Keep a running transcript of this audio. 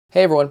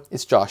Hey everyone,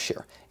 it's Josh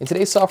here. In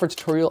today's software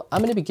tutorial,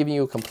 I'm going to be giving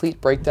you a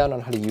complete breakdown on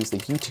how to use the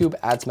YouTube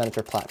Ads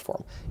Manager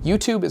platform.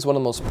 YouTube is one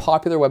of the most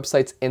popular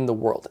websites in the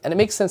world, and it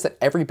makes sense that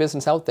every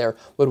business out there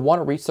would want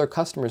to reach their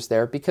customers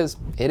there because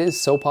it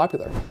is so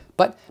popular.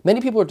 But many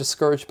people are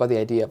discouraged by the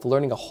idea of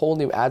learning a whole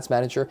new ads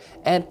manager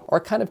and are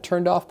kind of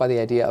turned off by the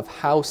idea of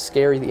how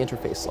scary the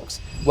interface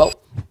looks. Well,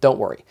 don't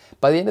worry.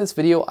 By the end of this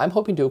video, I'm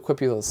hoping to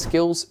equip you with the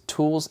skills,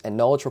 tools, and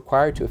knowledge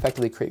required to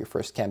effectively create your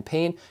first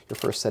campaign, your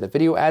first set of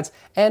video ads,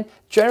 and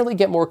generally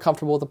get more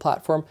comfortable with the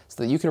platform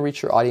so that you can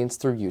reach your audience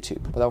through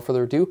YouTube. Without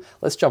further ado,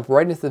 let's jump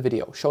right into the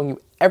video, showing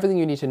you everything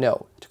you need to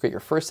know to create your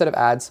first set of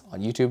ads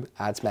on YouTube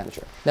Ads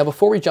Manager. Now,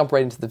 before we jump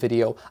right into the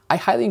video, I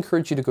highly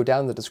encourage you to go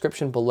down in the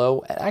description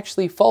below and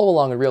actually follow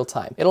along in real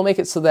time. It'll make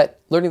it so that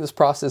learning this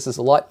process is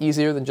a lot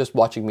easier than just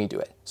watching me do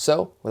it.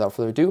 So, without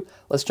further ado,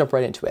 let's jump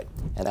right into it.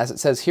 And as it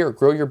says here,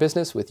 grow your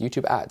business with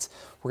YouTube ads.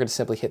 We're going to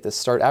simply hit the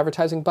Start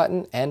Advertising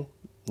button and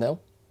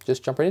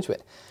just jump right into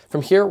it.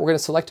 From here, we're going to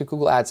select a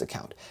Google Ads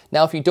account.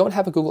 Now, if you don't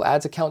have a Google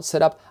Ads account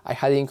set up, I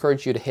highly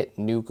encourage you to hit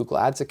New Google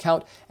Ads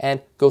Account and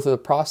go through the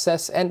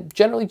process and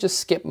generally just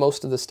skip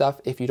most of the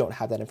stuff if you don't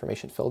have that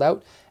information filled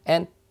out.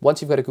 And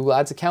once you've got a Google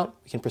Ads account,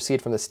 we can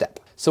proceed from this step.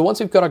 So once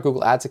we've got our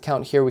Google Ads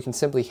account here, we can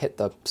simply hit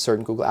the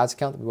certain Google Ads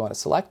account that we want to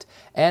select,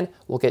 and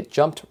we'll get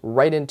jumped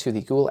right into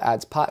the Google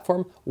Ads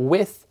platform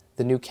with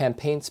the new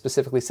campaign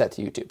specifically set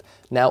to YouTube.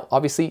 Now,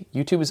 obviously,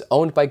 YouTube is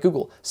owned by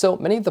Google, so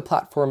many of the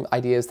platform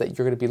ideas that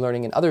you're going to be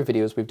learning in other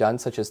videos we've done,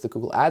 such as the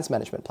Google Ads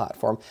Management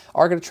platform,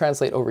 are going to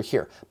translate over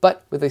here,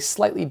 but with a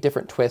slightly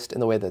different twist in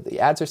the way that the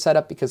ads are set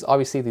up, because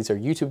obviously these are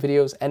YouTube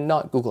videos and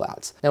not Google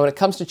Ads. Now, when it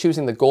comes to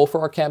choosing the goal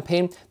for our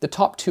campaign, the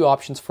top two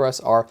options for us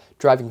are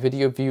driving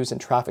video views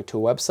and traffic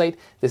to a website.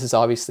 This is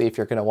obviously if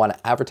you're going to want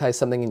to advertise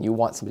something and you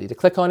want somebody to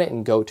click on it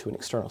and go to an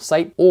external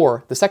site.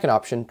 Or the second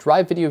option,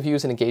 drive video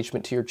views and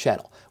engagement to your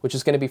channel, which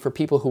is going to be for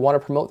people who want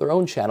to promote their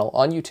own channel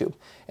on YouTube.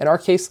 In our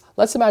case,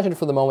 let's imagine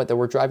for the moment that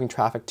we're driving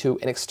traffic to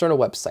an external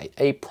website,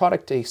 a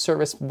product, a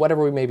service,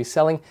 whatever we may be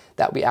selling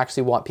that we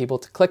actually want people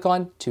to click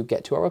on to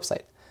get to our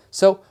website.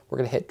 So we're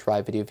going to hit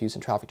drive video views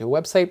and traffic to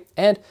a website,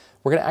 and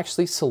we're going to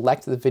actually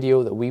select the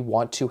video that we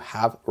want to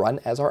have run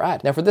as our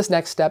ad. Now, for this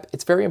next step,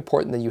 it's very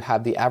important that you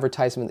have the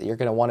advertisement that you're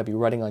going to want to be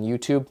running on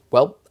YouTube,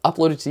 well,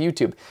 uploaded to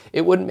YouTube.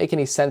 It wouldn't make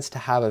any sense to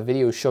have a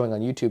video showing on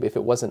YouTube if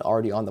it wasn't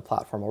already on the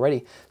platform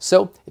already.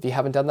 So if you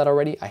haven't done that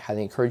already, I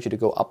highly encourage you to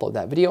go upload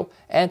that video,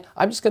 and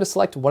I'm just going to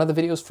select one of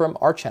the videos from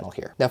our channel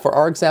here. Now, for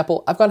our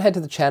example, I've gone ahead to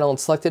the channel and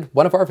selected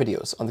one of our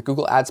videos on the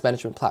Google Ads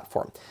Management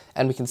platform.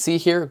 And we can see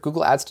here,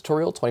 Google Ads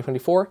Tutorial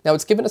 2024. Now,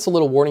 it's given us a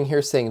little warning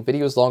here saying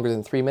videos longer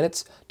than 3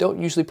 minutes don't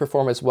usually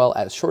perform as well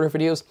as shorter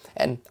videos,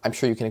 and I'm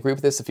sure you can agree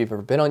with this if you've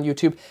ever been on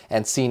YouTube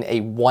and seen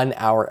a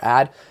 1-hour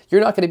ad.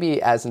 You're not going to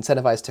be as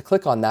incentivized to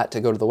click on that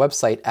to go to the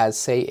website as,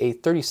 say, a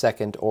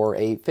 30-second or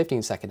a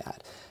 15-second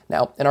ad.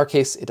 Now, in our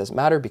case, it doesn't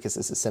matter because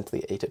this is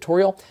simply a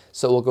tutorial,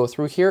 so we'll go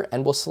through here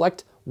and we'll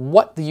select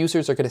what the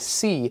users are going to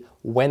see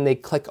when they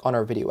click on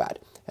our video ad.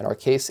 In our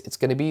case, it's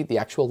going to be the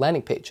actual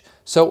landing page.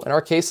 So in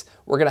our case,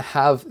 we're going to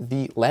have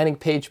the landing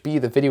page be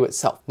the video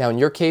itself. Now, in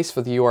your case,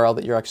 for the URL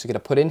that you're actually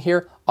going to put in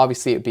here,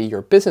 obviously it'd be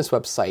your business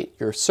website,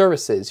 your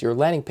services, your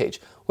landing page,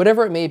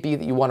 whatever it may be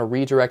that you want to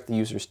redirect the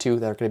users to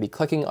that are going to be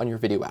clicking on your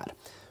video ad.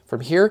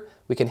 From here,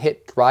 we can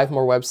hit drive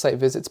more website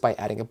visits by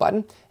adding a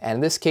button. And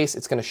in this case,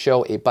 it's going to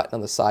show a button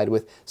on the side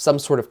with some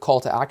sort of call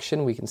to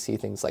action. We can see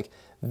things like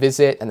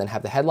visit and then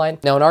have the headline.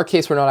 Now, in our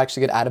case, we're not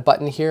actually going to add a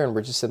button here, and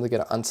we're just simply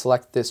going to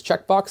unselect this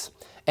checkbox.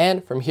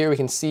 And from here, we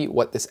can see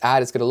what this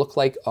ad is going to look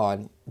like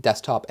on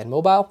desktop and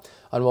mobile.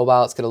 On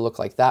mobile, it's going to look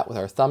like that with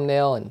our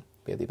thumbnail, and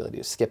we have the ability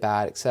to skip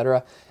ad,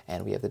 etc.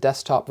 And we have the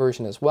desktop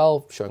version as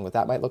well, showing what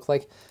that might look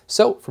like.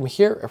 So from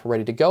here, if we're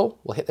ready to go,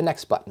 we'll hit the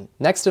next button.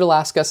 Next, it'll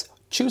ask us,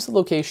 choose the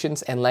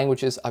locations and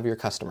languages of your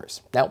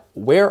customers. Now,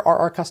 where are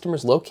our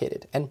customers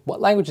located and what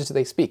languages do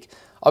they speak?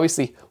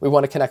 Obviously, we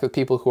want to connect with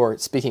people who are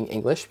speaking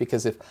English,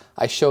 because if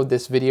I showed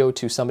this video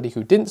to somebody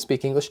who didn't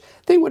speak English,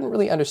 they wouldn't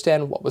really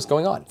understand what was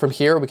going on. From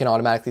here, we can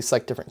automatically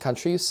select different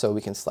countries. So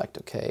we can select,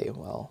 okay,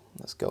 well,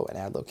 let's go and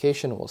add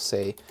location. We'll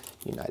say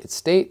United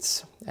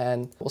States,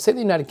 and we'll say the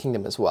United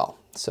Kingdom as well.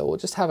 So we'll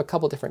just have a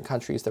couple different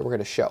countries that we're going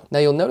to show. Now,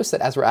 you'll notice that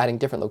as we're adding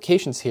different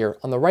locations here,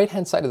 on the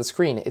right-hand side of the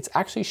screen, it's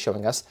actually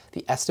showing us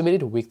the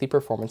estimated weekly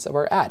performance of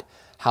our ad.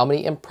 How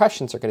many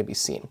impressions are going to be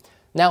seen?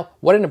 Now,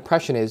 what an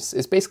impression is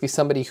basically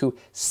somebody who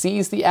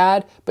sees the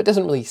ad, but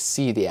doesn't really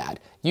see the ad.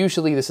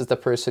 Usually this is the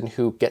person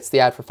who gets the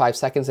ad for 5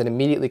 seconds and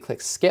immediately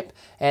clicks skip.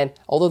 And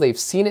although they've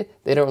seen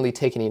it, they don't really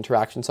take any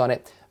interactions on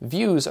it.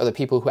 Views are the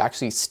people who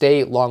actually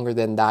stay longer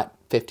than that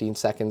 15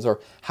 seconds or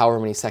however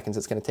many seconds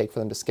it's going to take for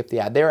them to skip the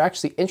ad. They're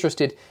actually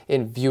interested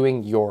in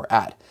viewing your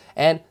ad.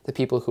 And the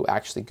people who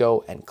actually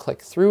go and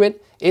click through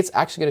it, it's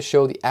actually going to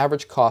show the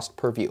average cost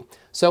per view.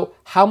 So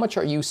how much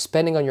are you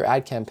spending on your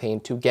ad campaign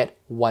to get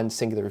one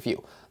singular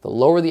view? The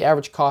lower the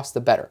average cost,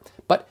 the better.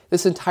 But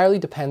this entirely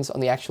depends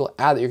on the actual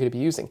ad that you're going to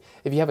be using.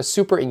 If you have a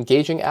super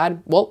engaging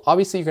ad, well,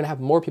 obviously you're going to have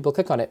more people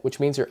click on it, which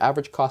means your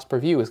average cost per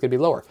view is going to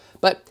be lower.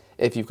 But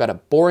if you've got a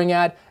boring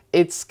ad,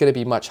 it's going to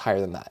be much higher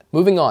than that.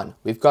 Moving on,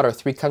 we've got our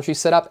 3 countries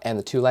set up and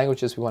the 2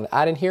 languages we want to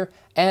add in here,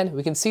 and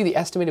we can see the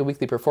estimated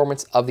weekly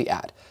performance of the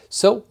ad.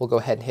 So we'll go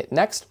ahead and hit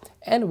next,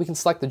 and we can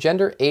select the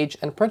gender, age,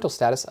 and parental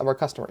status of our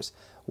customers.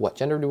 What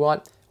gender do we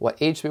want, what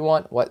age do we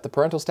want, what the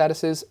parental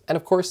status is, and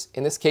of course,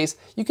 in this case,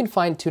 you can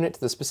fine tune it to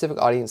the specific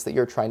audience that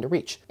you're trying to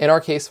reach. In our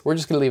case, we're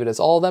just going to leave it as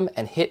all of them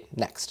and hit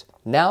next.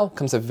 Now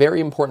comes a very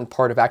important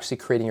part of actually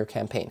creating your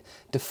campaign,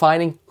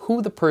 defining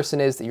who the person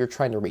is that you're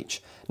trying to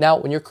reach. Now,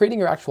 when you're creating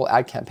your actual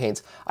ad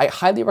campaigns, I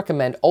highly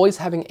recommend always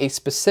having a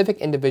specific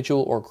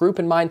individual or group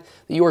in mind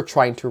that you are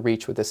trying to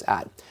reach with this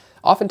ad.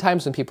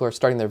 Oftentimes when people are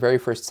starting their very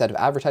first set of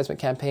advertisement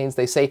campaigns,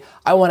 they say,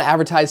 I want to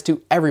advertise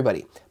to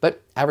everybody.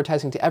 But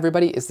advertising to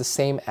everybody is the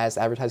same as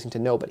advertising to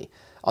nobody.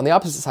 On the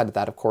opposite side of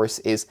that, of course,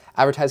 is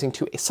advertising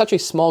to such a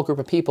small group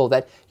of people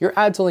that your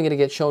ad's only going to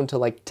get shown to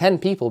like 10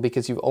 people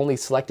because you've only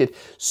selected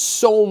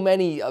so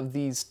many of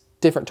these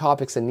different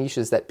topics and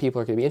niches that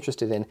people are going to be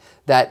interested in,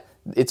 that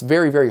it's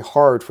very, very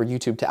hard for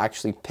YouTube to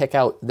actually pick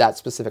out that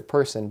specific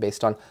person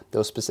based on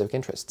those specific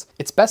interests.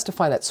 It's best to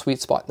find that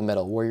sweet spot in the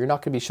middle where you're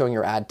not going to be showing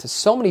your ad to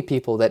so many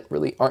people that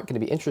really aren't going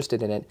to be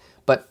interested in it,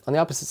 but on the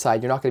opposite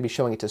side, you're not going to be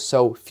showing it to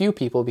so few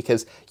people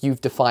because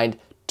you've defined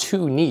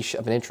too niche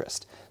of an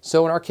interest.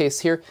 So in our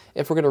case here,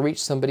 if we're going to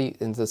reach somebody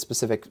in the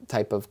specific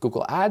type of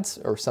Google Ads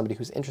or somebody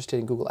who's interested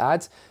in Google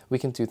Ads, we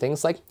can do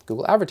things like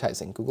Google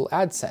Advertising, Google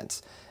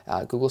AdSense,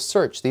 Google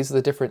Search. These are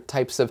the different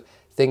types of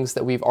things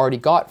that we've already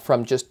got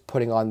from just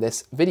putting on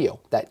this video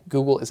that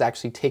Google is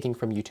actually taking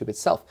from YouTube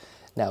itself.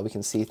 Now we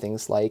can see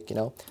things like,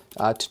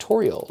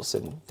 tutorials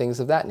and things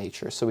of that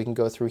nature. So we can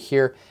go through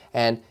here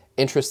and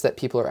interests that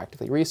people are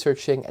actively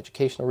researching,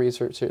 educational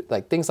research,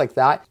 like things like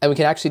that. And we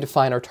can actually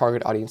define our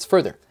target audience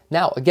further.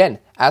 Now, again,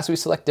 as we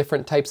select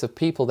different types of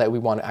people that we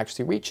want to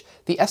actually reach,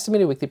 the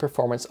estimated weekly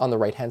performance on the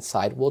right-hand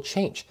side will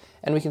change.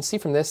 And we can see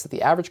from this that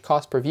the average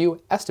cost per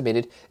view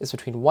estimated is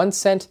between 1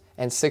 cent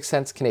and 6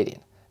 cents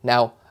Canadian.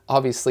 Now,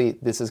 obviously,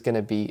 this is going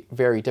to be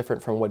very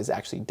different from what is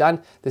actually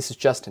done. This is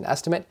just an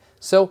estimate.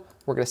 So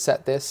we're going to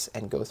set this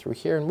and go through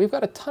here. And we've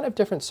got a ton of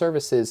different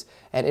services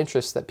and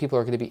interests that people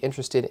are going to be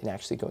interested in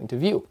actually going to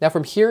view. Now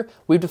from here,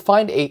 we've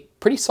defined a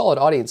pretty solid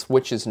audience,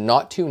 which is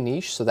not too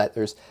niche, so that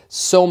there's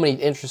so many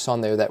interests on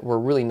there that we're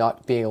really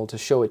not being able to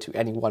show it to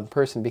any one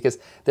person because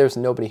there's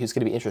nobody who's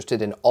going to be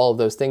interested in all of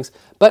those things.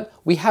 But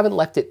we haven't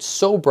left it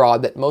so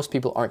broad that most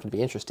people aren't going to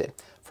be interested.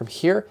 From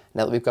here,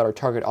 now that we've got our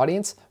target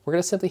audience, we're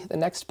going to simply hit the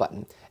next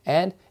button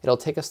and it'll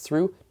take us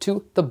through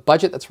to the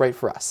budget that's right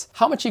for us.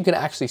 How much are you going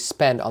to actually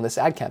spend on this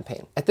ad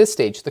campaign? At this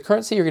stage, the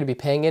currency you're going to be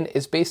paying in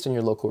is based on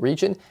your local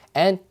region,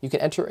 and you can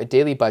enter a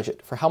daily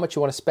budget for how much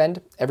you want to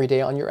spend every day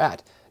on your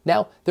ad.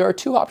 Now, there are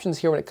 2 options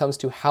here when it comes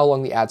to how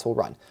long the ads will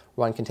run.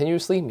 Run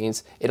continuously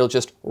means it'll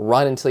just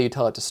run until you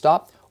tell it to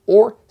stop,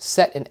 or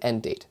set an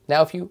end date.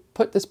 Now, if you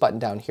put this button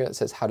down here that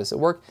says, how does it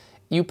work?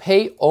 You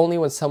pay only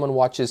when someone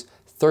watches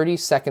 30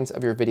 seconds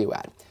of your video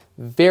ad.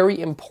 Very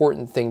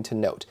important thing to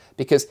note,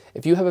 because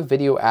if you have a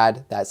video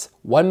ad that's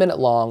 1 minute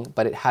long,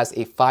 but it has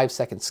a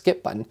 5-second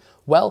skip button,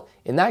 well,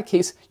 in that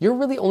case, you're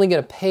really only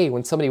going to pay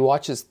when somebody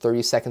watches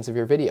 30 seconds of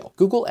your video.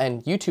 Google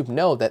and YouTube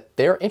know that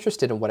they're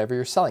interested in whatever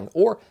you're selling,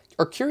 or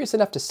are curious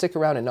enough to stick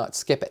around and not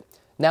skip it.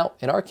 Now,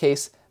 in our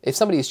case, if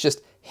somebody's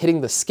just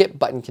hitting the skip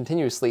button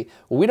continuously,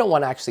 well, we don't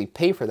want to actually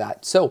pay for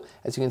that. So,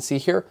 as you can see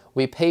here,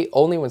 we pay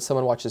only when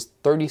someone watches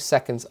 30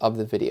 seconds of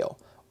the video,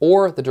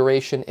 or the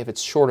duration if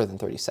it's shorter than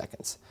 30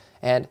 seconds,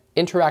 and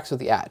interacts with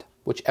the ad,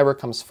 whichever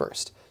comes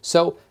first.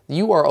 So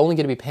you are only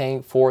going to be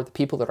paying for the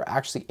people that are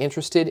actually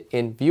interested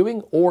in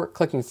viewing or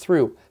clicking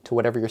through to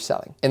whatever you're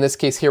selling. In this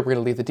case here, we're going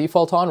to leave the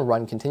default on,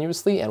 run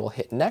continuously, and we'll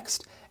hit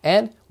next,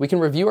 and we can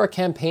review our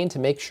campaign to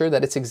make sure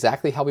that it's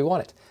exactly how we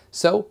want it.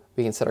 So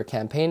we can set our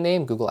campaign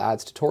name, Google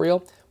Ads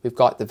Tutorial. We've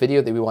got the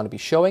video that we want to be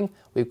showing.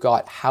 We've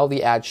got how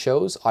the ad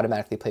shows,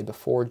 automatically played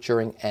before,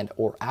 during, and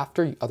or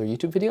after other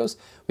YouTube videos.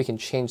 We can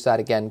change that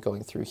again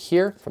going through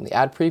here from the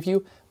ad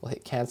preview. We'll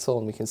hit cancel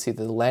and we can see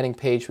the landing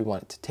page we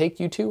want it to take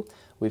you to.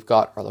 We've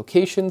got our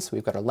locations,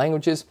 we've got our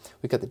languages,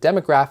 we've got the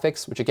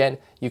demographics, which again,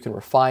 you can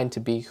refine to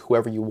be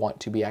whoever you want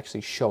to be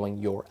actually showing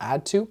your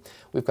ad to.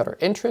 We've got our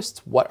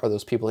interests, what are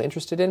those people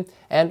interested in?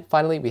 And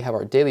finally, we have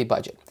our daily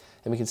budget.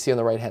 And we can see on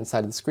the right-hand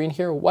side of the screen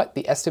here what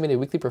the estimated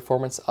weekly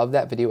performance of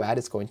that video ad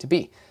is going to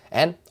be.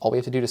 And all we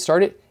have to do to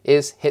start it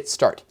is hit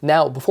start.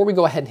 Now, before we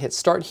go ahead and hit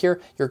start here,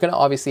 you're gonna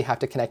obviously have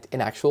to connect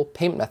an actual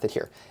payment method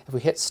here. If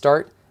we hit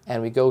start,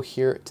 and we go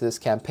here to this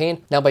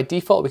campaign. Now by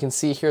default, we can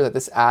see here that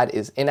this ad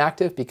is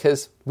inactive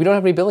because we don't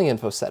have any billing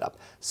info set up.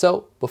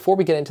 So before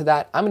we get into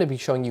that, I'm going to be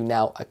showing you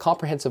now a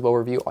comprehensive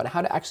overview on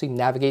how to actually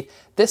navigate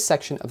this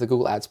section of the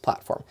Google Ads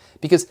platform,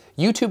 because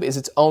YouTube is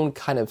its own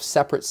kind of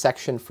separate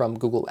section from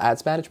Google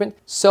Ads Management.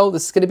 So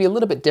this is going to be a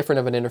little bit different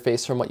of an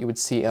interface from what you would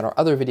see in our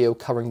other video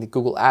covering the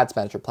Google Ads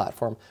Manager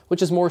platform,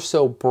 which is more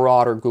so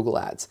broader Google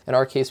Ads. In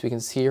our case, we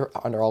can see here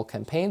under all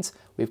campaigns,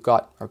 we've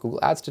got our Google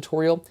Ads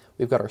tutorial,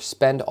 we've got our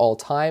spend all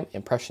time,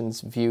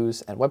 impressions,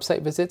 views, and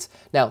website visits.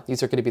 Now,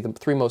 these are going to be the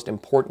three most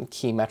important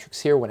key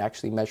metrics here when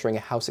actually measuring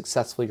how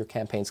successful your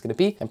campaign is going to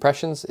be.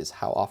 Impressions is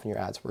how often your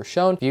ads were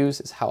shown.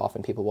 Views is how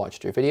often people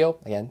watched your video,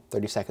 again,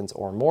 30 seconds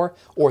or more,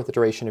 or the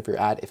duration of your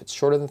ad if it's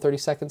shorter than 30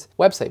 seconds.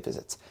 Website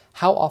visits,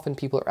 how often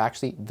people are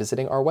actually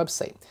visiting our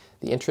website.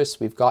 The interests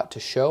we've got to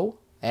show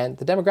and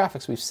the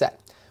demographics we've set.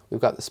 We've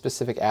got the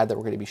specific ad that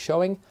we're going to be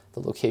showing, the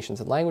locations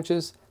and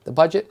languages, the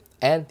budget,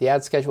 and the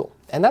ad schedule.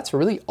 And that's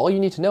really all you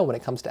need to know when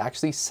it comes to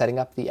actually setting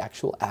up the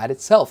actual ad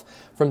itself.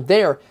 From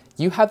there,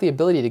 you have the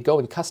ability to go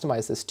and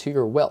customize this to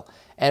your will.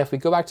 And if we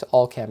go back to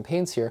all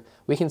campaigns here,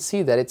 we can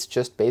see that it's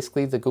just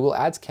basically the Google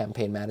Ads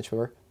campaign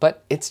manager,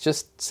 but it's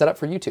just set up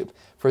for YouTube.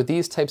 For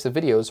these types of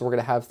videos, we're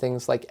going to have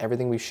things like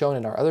everything we've shown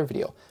in our other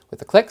video with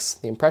the clicks,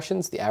 the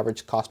impressions, the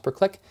average cost per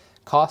click,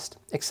 cost,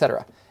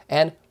 etc.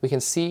 And we can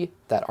see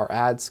that our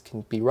ads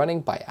can be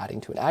running by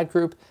adding to an ad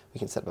group. We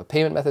can set up a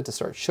payment method to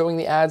start showing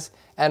the ads.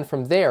 And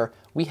from there,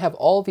 we have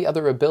all the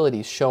other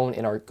abilities shown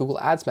in our Google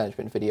Ads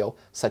management video,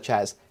 such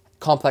as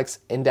complex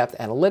in-depth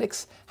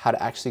analytics, how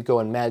to actually go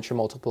and manage your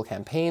multiple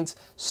campaigns,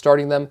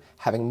 starting them,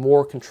 having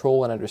more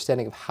control and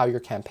understanding of how your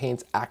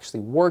campaigns actually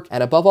work.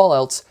 And above all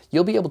else,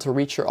 you'll be able to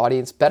reach your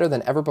audience better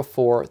than ever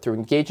before through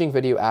engaging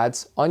video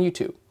ads on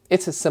YouTube.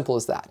 It's as simple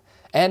as that.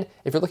 And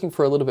if you're looking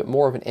for a little bit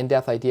more of an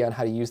in-depth idea on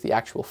how to use the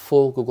actual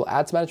full Google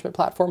Ads management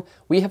platform,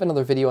 we have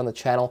another video on the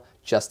channel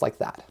just like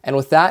that. And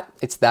with that,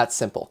 it's that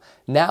simple.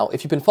 Now,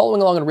 if you've been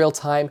following along in real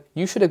time,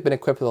 you should have been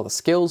equipped with all the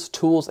skills,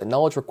 tools, and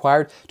knowledge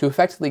required to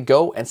effectively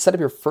go and set up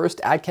your first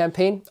ad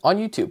campaign on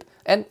YouTube.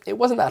 And it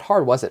wasn't that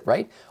hard, was it,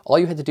 right? All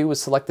you had to do was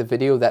select the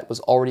video that was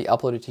already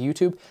uploaded to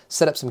YouTube,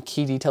 set up some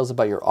key details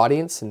about your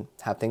audience and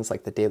have things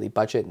like the daily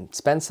budget and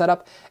spend set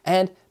up,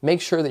 and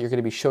make sure that you're going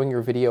to be showing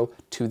your video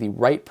to the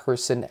right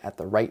person at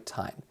the right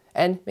time,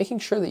 and making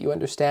sure that you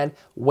understand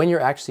when you're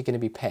actually going to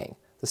be paying.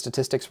 The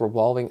statistics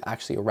revolving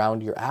actually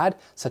around your ad,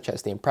 such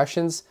as the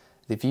impressions,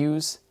 the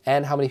views,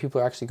 and how many people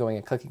are actually going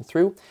and clicking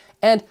through,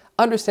 and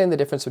understand the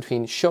difference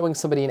between showing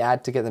somebody an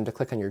ad to get them to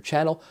click on your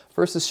channel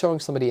versus showing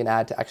somebody an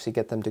ad to actually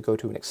get them to go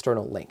to an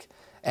external link.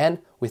 And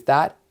with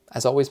that,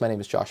 as always, my name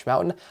is Josh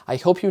Mountain. I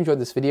hope you enjoyed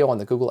this video on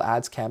the Google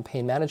Ads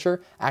Campaign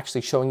Manager,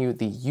 actually showing you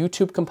the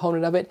YouTube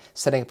component of it,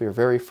 setting up your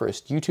very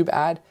first YouTube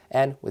ad,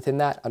 and within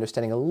that,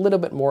 understanding a little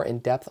bit more in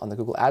depth on the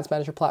Google Ads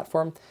Manager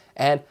platform.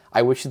 And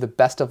I wish you the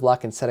best of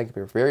luck in setting up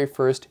your very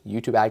first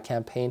YouTube ad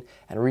campaign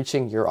and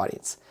reaching your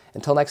audience.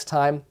 Until next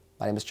time,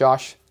 my name is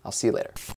Josh. I'll see you later.